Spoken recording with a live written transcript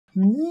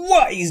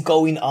What is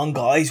going on,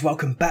 guys?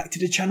 Welcome back to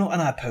the channel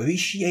and I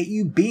appreciate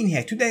you being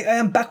here. Today I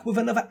am back with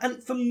another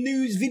Anthem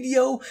news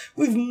video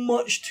with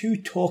much to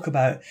talk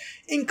about,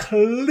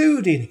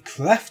 including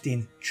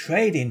crafting,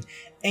 trading,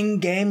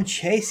 in-game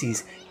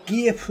chases,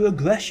 gear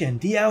progression,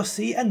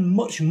 DLC and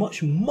much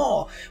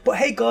more. But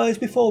hey guys,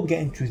 before we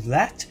get into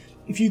that,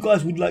 if you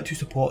guys would like to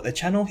support the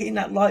channel, hitting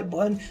that like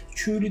button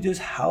truly does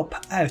help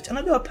out and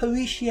I do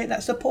appreciate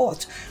that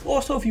support.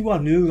 Also, if you are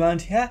new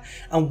around here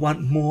and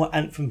want more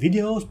Anthem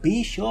videos,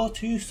 be sure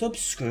to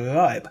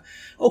subscribe.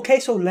 Okay,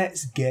 so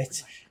let's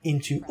get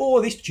into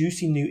all this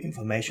juicy new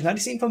information. Now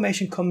this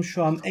information comes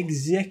from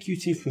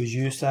executive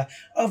producer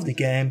of the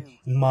game,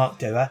 Mark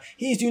Dera.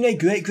 He's doing a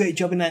great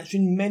job in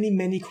answering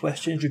many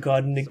questions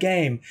regarding the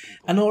game,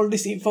 and all of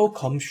this info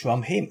comes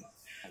from him.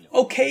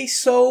 Okay,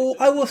 so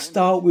I will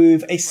start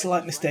with a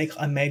slight mistake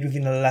I made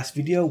within the last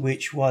video,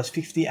 which was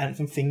 50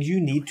 Anthem things you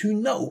need to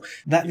know.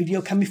 That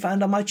video can be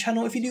found on my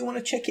channel if you do want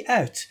to check it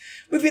out.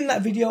 Within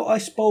that video, I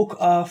spoke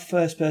of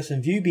first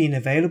person view being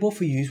available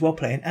for use while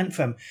playing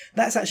Anthem.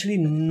 That's actually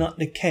not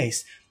the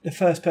case. The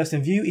first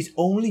person view is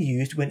only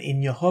used when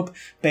in your hub,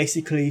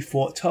 basically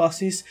Fort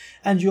Tarsis,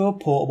 and your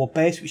portable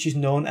base, which is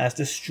known as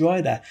the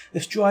Strider. The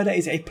Strider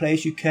is a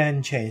place you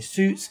can change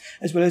suits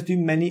as well as do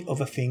many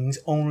other things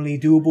only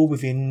doable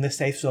within the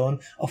safe zone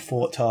of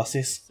Fort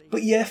Tarsis.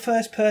 But yeah,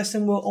 first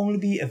person will only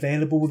be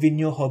available within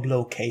your hub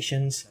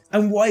locations.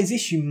 And why is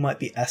this, you might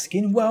be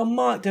asking? Well,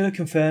 Mark Dera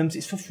confirms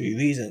it's for 3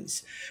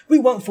 reasons. We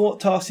want Fort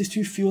Tarsis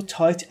to feel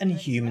tight and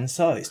human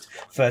sized.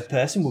 Third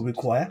person will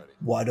require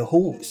wider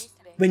halls.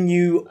 When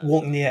you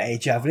walk near a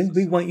javelin,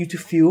 we want you to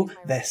feel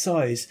their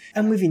size,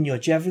 and within your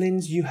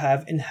javelins you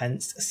have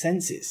enhanced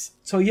senses.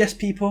 So yes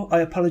people,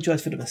 I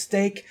apologise for the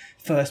mistake.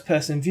 First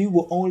person view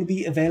will only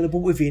be available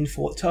within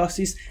Fort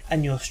Tarsis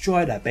and your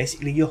Strider,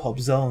 basically your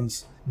hub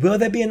zones. Will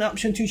there be an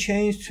option to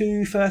change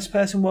to first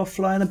person while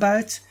flying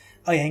about?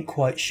 I ain't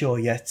quite sure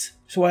yet.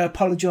 So I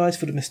apologise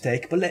for the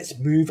mistake, but let's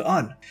move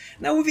on.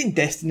 Now within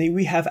Destiny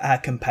we have our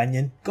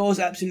companion, goes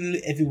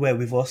absolutely everywhere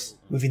with us.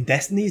 Within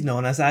Destiny is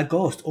known as our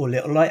ghost, or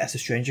Little Light as the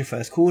stranger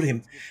first called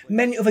him.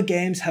 Many other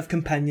games have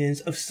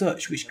companions of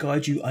such which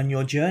guide you on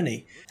your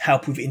journey,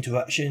 help with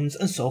interactions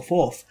and so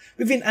forth.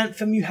 Within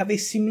Anthem you have a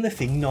similar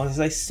thing known as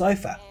a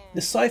Cypher.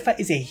 The Cypher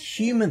is a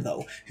human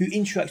though, who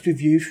interacts with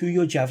you through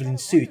your Javelin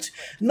suit.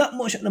 Not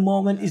much at the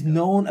moment is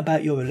known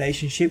about your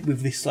relationship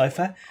with this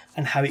Cypher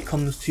and how it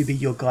comes to be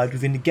your guide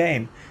within the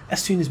game.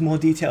 As soon as more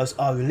details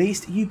are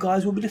released, you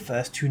guys will be the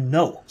first to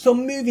know. So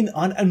moving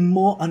on and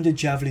more on the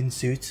Javelin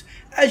suit.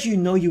 As you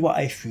know, you are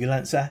a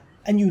freelancer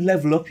and you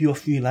level up your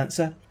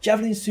freelancer.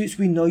 Javelin suits,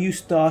 we know you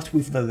start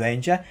with the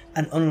Ranger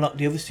and unlock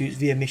the other suits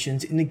via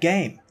missions in the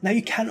game. Now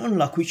you can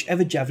unlock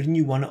whichever Javelin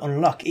you want to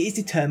unlock. It is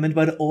determined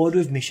by the order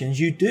of missions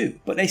you do,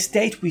 but they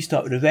state we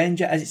start with the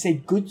Ranger as it's a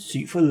good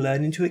suit for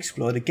learning to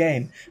explore the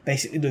game.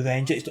 Basically the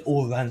Ranger is the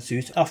all-round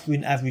suit,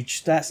 offering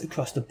average stats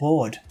across the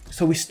board.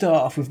 So we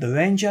start off with the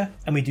Ranger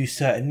and we do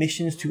certain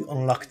missions to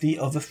unlock the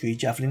other 3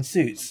 Javelin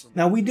suits.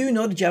 Now we do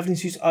know the Javelin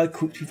suits are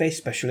equipped with a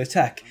special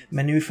attack.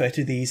 Many refer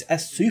to these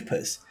as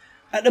supers.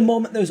 At the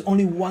moment there is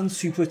only 1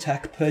 super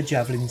attack per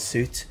Javelin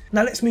suit.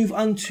 Now let's move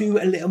on to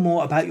a little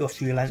more about your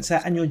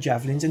freelancer and your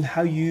Javelins and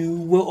how you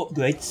will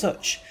upgrade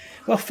such.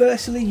 Well,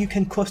 firstly you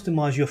can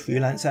customise your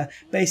freelancer,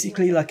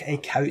 basically like a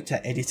character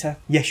editor.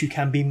 Yes, you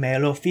can be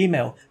male or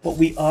female, but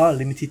we are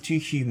limited to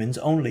humans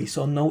only,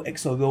 so no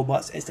exo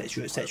robots,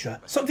 etc.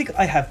 Something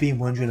I have been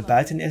wondering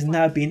about and has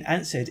now been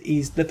answered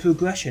is the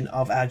progression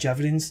of our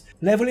Javelins.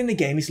 Level in the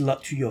game is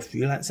locked to your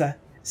freelancer.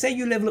 Say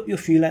you level up your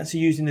freelancer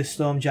using the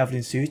Storm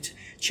Javelin suit,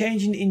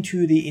 changing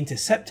into the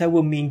Interceptor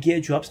will mean gear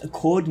drops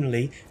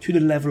accordingly to the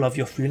level of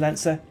your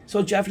freelancer,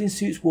 so Javelin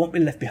suits won't be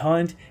left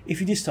behind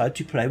if you decide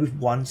to play with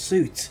 1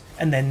 suit,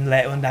 and then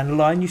later on down the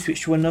line you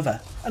switch to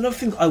another. Another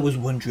thing I was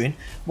wondering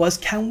was,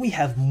 can we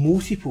have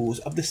multiples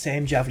of the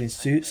same Javelin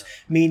suits,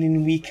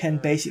 meaning we can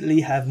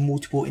basically have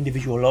multiple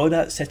individual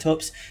loadout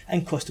setups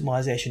and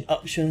customization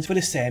options for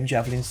the same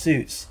Javelin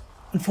suits?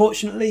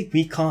 Unfortunately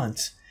we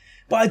can't.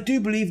 But I do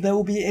believe there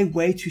will be a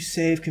way to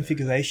save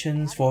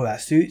configurations for our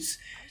suits,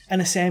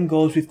 and the same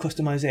goes with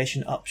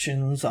customization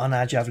options on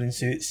our Javelin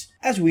suits.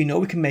 As we know,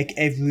 we can make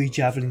every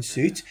Javelin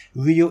suit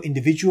real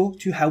individual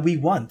to how we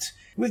want,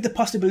 with the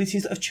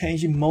possibilities of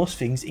changing most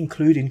things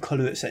including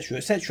colour,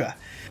 etc.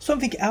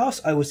 Something else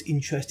I was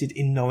interested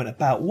in knowing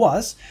about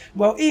was,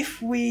 well,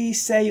 if we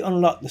say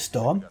unlock the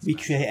Storm, we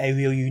create a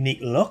real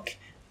unique look,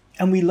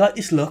 and we like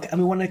this look and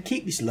we want to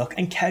keep this look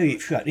and carry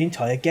it throughout the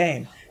entire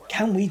game.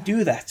 Can we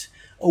do that?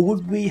 Or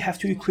would we have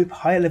to equip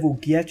higher level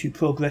gear to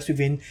progress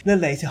within the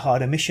later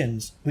harder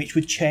missions, which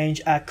would change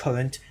our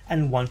current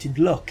and wanted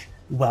look?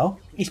 Well,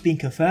 it's been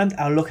confirmed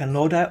our look and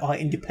loadout are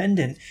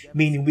independent,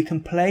 meaning we can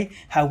play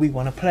how we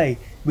want to play,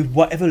 with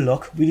whatever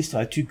look we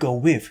decide to go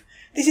with.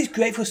 This is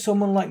great for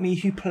someone like me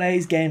who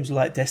plays games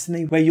like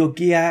Destiny, where your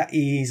gear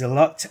is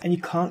locked and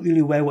you can't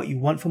really wear what you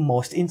want for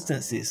most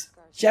instances.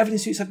 Javelin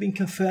suits have been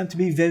confirmed to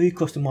be very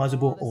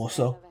customizable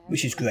also,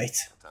 which is great.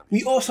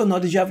 We also know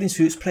the Javelin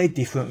suits play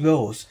different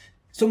roles.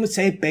 Some would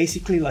say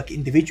basically like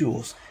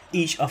individuals.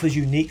 Each offers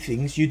unique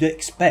things you'd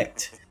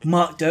expect.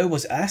 Mark Doe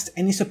was asked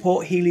any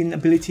support healing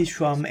abilities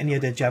from any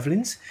of the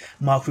Javelins.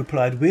 Mark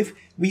replied with,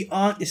 "We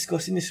aren't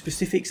discussing the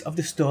specifics of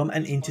the Storm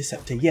and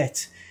Interceptor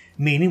yet."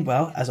 Meaning,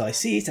 well, as I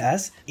see it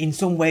as, in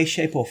some way,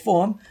 shape or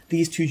form,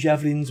 these two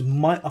Javelins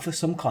might offer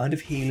some kind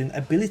of healing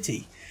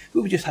ability.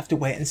 We will just have to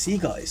wait and see,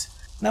 guys.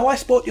 Now, I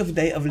spoke the other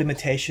day of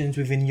limitations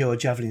within your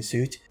Javelin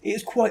suit. It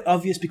is quite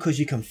obvious because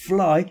you can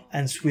fly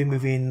and swim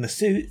within the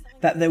suit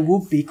that there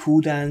would be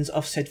cooldowns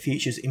of said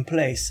features in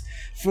place.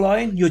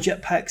 Flying, your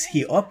jetpacks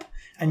heat up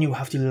and you will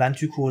have to land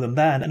to cool them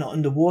down, and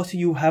underwater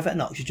you have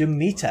an oxygen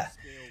meter.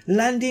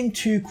 Landing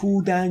to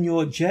cool down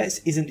your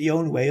jets isn't the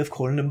only way of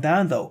cooling them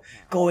down though.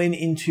 Going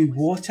into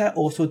water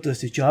also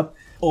does the job.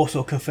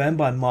 Also confirmed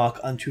by Mark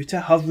on Twitter,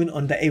 hovering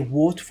under a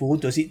waterfall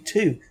does it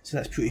too, so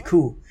that's pretty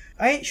cool.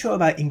 I ain't sure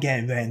about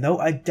in-game rain though.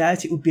 I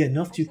doubt it would be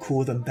enough to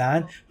cool them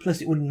down,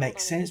 plus it wouldn't make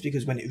sense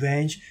because when it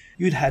rains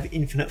you'd have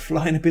infinite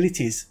flying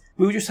abilities.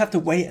 We'll just have to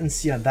wait and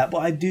see on that, but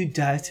I do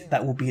doubt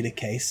that will be the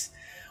case.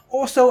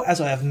 Also, as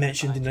I have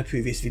mentioned in the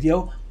previous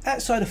video,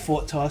 outside of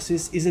Fort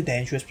Tarsus is a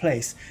dangerous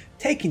place.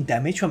 Taking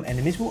damage from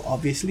enemies will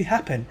obviously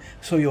happen.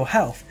 So your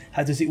health,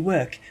 how does it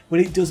work?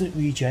 Well, it doesn't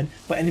regen,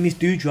 but enemies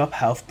do drop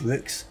health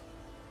bricks.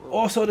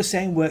 Also, the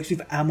same works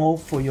with ammo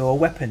for your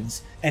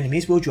weapons.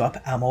 Enemies will drop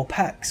ammo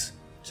packs.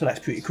 So that's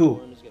pretty cool.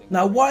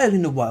 Now, while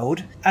in the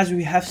wild, as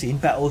we have seen,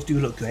 battles do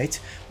look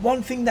great.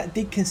 One thing that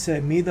did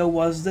concern me though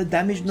was the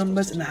damage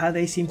numbers and how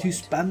they seem to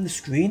spam the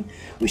screen,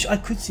 which I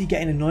could see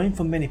getting annoying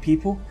for many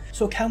people.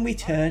 So can we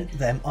turn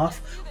them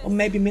off or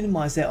maybe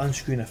minimise their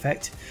on-screen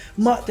effect?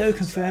 Mark Doe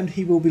confirmed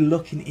he will be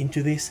looking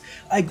into this.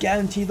 I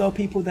guarantee though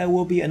people there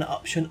will be an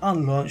option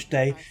on launch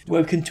day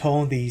where we can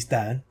tone these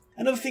down.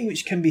 Another thing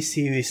which can be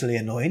seriously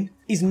annoying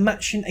is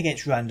matching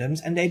against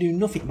randoms and they do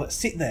nothing but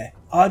sit there.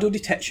 Idle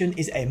detection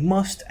is a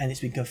must and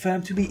it's been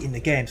confirmed to be in the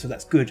game, so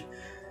that's good.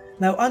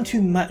 Now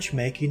onto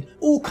matchmaking.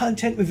 All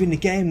content within the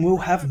game will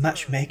have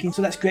matchmaking,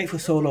 so that's great for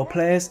solo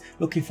players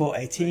looking for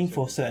a team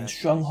for certain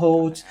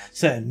strongholds,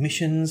 certain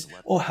missions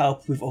or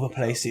help with other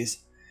places.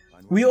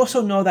 We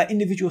also know that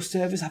individual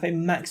servers have a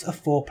max of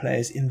 4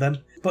 players in them,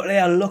 but they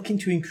are looking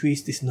to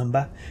increase this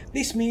number.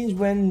 This means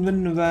when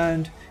running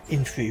around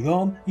in free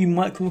roam, you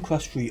might come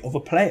across 3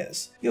 other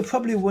players. You're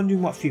probably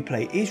wondering what free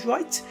play is,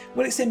 right?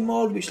 Well, it's a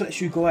mode which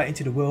lets you go out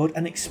into the world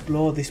and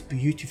explore this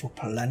beautiful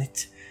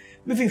planet.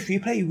 Within free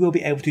play, you will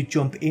be able to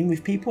jump in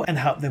with people and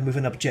help them with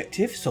an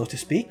objective, so to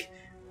speak.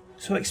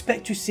 So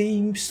expect to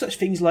see such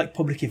things like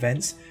public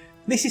events.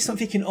 This is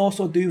something you can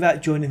also do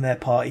without joining their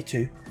party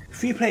too.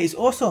 Free play is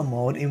also a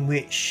mode in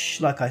which,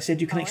 like I said,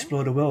 you can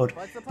explore the world,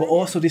 but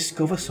also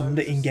discover some of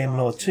the in-game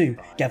lore too,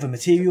 gather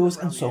materials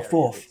and so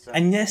forth.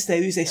 And yes,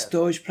 there is a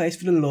storage place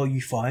for the lore you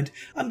find.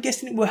 I'm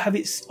guessing it will have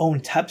its own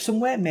tab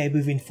somewhere, maybe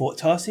within Fort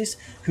Tarsus,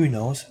 who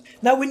knows.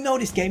 Now we know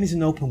this game is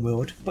an open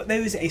world, but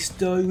there is a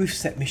story with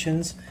set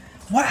missions.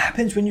 What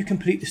happens when you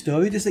complete the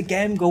story? Does the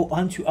game go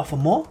on to offer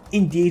more?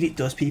 Indeed it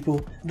does,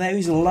 people. There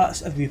is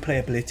lots of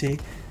replayability,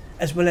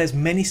 as well as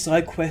many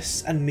side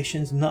quests and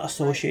missions not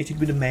associated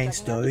with the main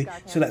story,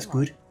 so that's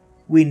good.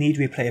 We need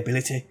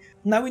replayability.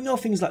 Now we know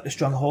things like the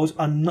strongholds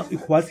are not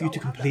required for you to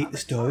complete the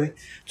story,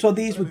 so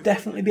these will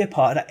definitely be a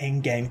part of that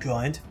endgame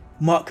grind.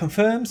 Mark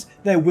confirms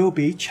there will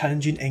be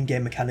challenging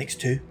endgame mechanics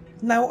too.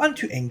 Now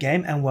onto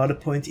endgame and well the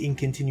point in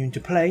continuing to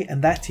play,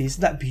 and that is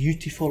that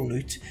beautiful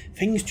loot,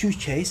 things to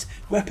chase,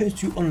 weapons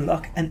to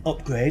unlock and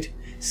upgrade,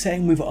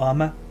 same with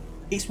armour.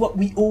 It's what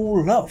we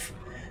all love.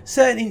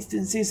 Certain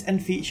instances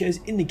and features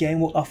in the game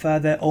will offer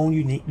their own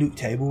unique loot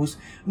tables,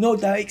 no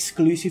doubt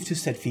exclusive to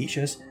said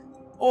features.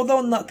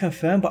 Although not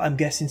confirmed, but I'm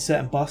guessing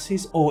certain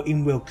bosses or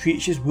in-world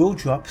creatures will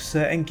drop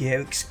certain gear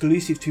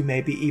exclusive to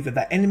maybe either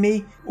that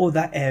enemy or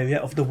that area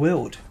of the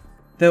world.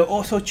 There are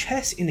also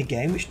chests in the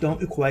game which don't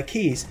require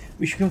keys,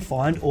 which you can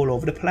find all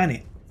over the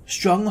planet.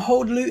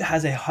 Stronghold loot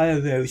has a higher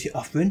rarity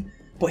offering,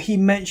 but he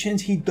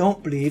mentions he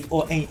don't believe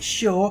or ain't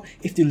sure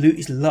if the loot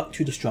is locked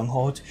to the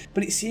stronghold,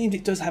 but it seems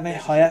it does have a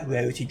higher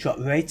rarity drop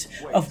rate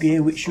of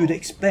gear which you would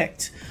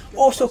expect.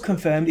 Also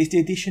confirmed is the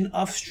addition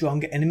of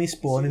stronger enemies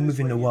spawning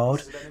within the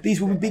world. These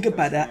will be bigger,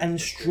 badder and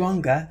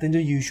stronger than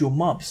the usual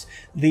mobs.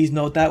 These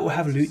no doubt will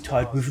have loot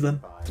tied with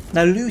them.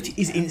 Now loot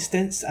is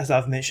instanced, as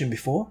I've mentioned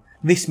before.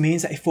 This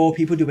means that if 4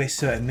 people do a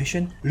certain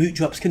mission, loot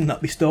drops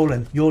cannot be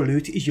stolen. Your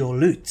loot is your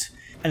loot.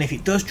 And if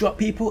it does drop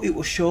people, it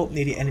will show up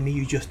near the enemy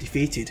you just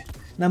defeated.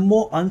 Now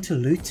more onto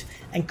loot,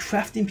 and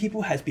crafting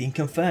people has been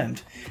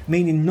confirmed,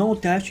 meaning no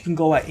doubt you can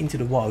go out into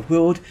the wild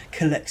world,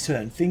 collect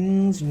certain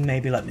things,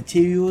 maybe like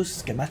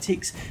materials,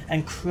 schematics,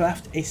 and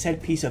craft a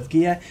said piece of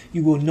gear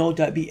you will no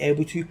doubt be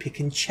able to pick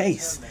and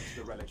chase.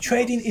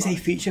 Trading is a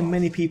feature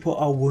many people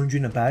are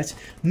wondering about.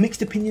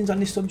 Mixed opinions on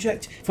this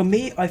subject. For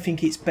me, I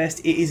think it's best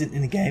it isn't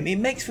in the game. It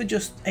makes for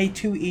just a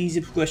too easy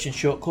progression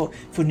shortcut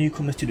for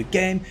newcomers to the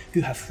game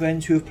who have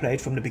friends who have played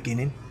from the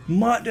beginning.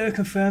 Mark Doe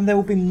confirmed there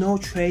will be no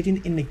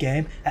trading in the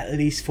game, at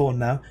least for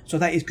now, so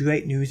that is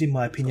great news in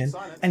my opinion.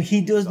 And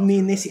he does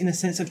mean this in a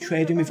sense of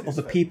trading with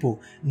other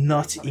people,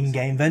 not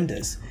in-game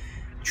vendors.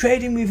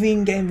 Trading with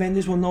in-game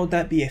vendors will no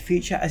doubt be a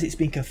feature, as it's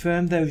been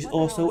confirmed there is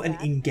also an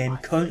in-game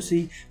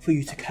currency for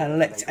you to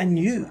collect and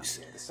use.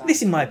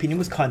 This in my opinion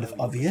was kind of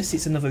obvious.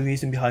 It's another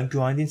reason behind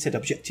grinding said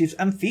objectives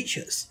and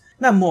features.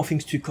 Now more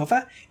things to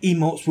cover.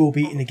 Emotes will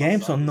be in the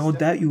game, so no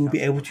doubt you will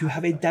be able to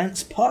have a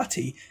dance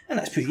party, and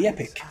that's pretty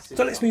epic.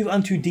 So let's move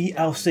on to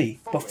DLC,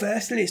 but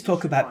first let's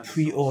talk about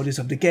pre-orders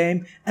of the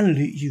game and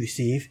loot you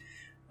receive.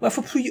 Well,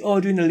 for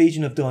pre-ordering the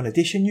Legion of Dawn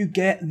edition, you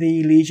get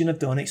the Legion of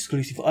Dawn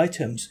exclusive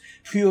items.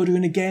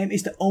 Pre-ordering the game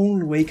is the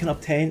only way you can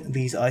obtain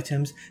these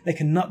items. They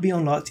cannot be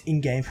unlocked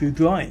in-game through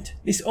grind.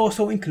 This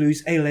also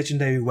includes a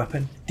legendary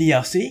weapon.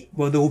 DLC,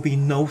 well, there will be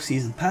no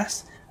season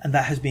pass, and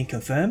that has been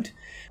confirmed.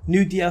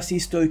 New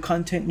DLC story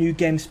content, new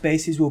game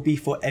spaces will be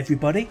for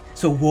everybody,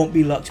 so won't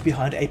be locked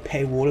behind a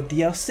paywall of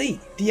DLC.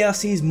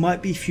 DLCs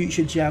might be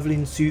future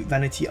Javelin suit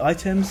vanity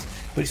items,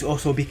 but it's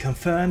also been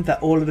confirmed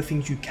that all of the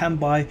things you can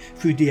buy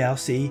through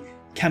DLC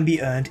can be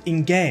earned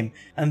in game,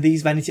 and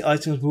these vanity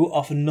items will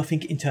offer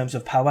nothing in terms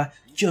of power,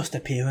 just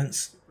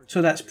appearance.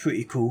 So that's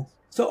pretty cool.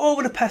 So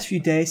over the past few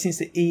days since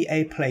the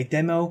EA Play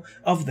demo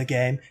of the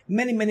game,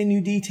 many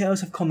new details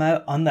have come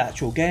out on the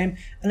actual game,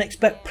 and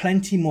expect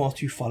plenty more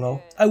to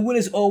follow. I will,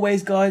 as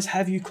always guys,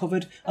 have you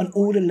covered on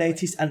all the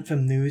latest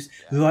Anthem news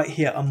right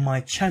here on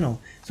my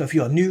channel. So if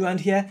you are new around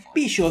here,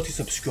 be sure to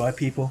subscribe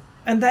people.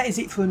 And that is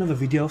it for another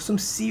video. Some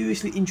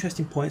seriously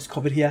interesting points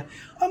covered here.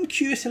 I'm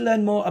curious to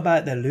learn more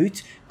about the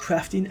loot,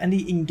 crafting and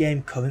the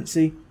in-game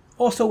currency.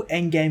 Also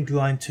endgame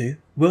grind too.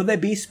 Will there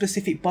be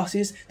specific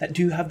bosses that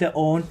do have their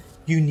own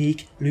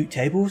unique loot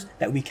tables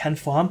that we can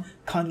farm,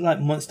 kind of like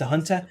Monster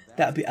Hunter?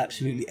 That would be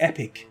absolutely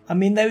epic. I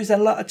mean, there is a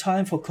lot of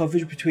time for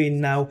coverage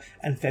between now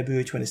and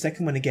February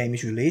 22nd when the game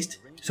is released.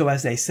 So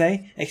as they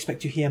say,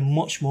 expect to hear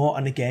much more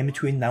on the game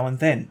between now and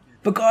then.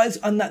 But guys,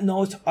 on that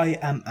note, I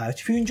am out.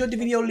 If you enjoyed the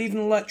video, leaving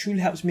a like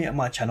truly helps me and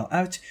my channel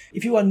out.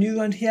 If you are new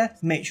around here,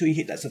 make sure you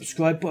hit that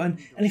subscribe button.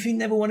 And if you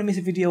never want to miss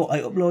a video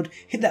I upload,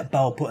 hit that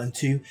bell button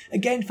too.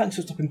 Again, thanks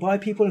for stopping by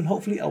people, and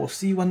hopefully I will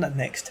see you on that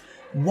next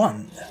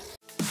one.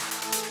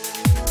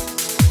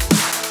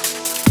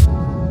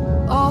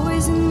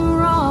 Always in the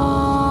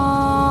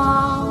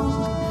wrong,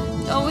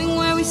 knowing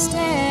where we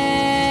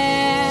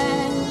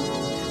stand,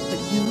 but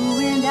you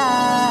and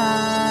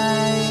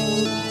I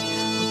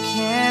will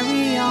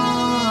carry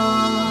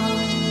on.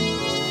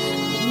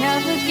 We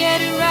never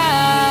get it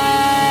right.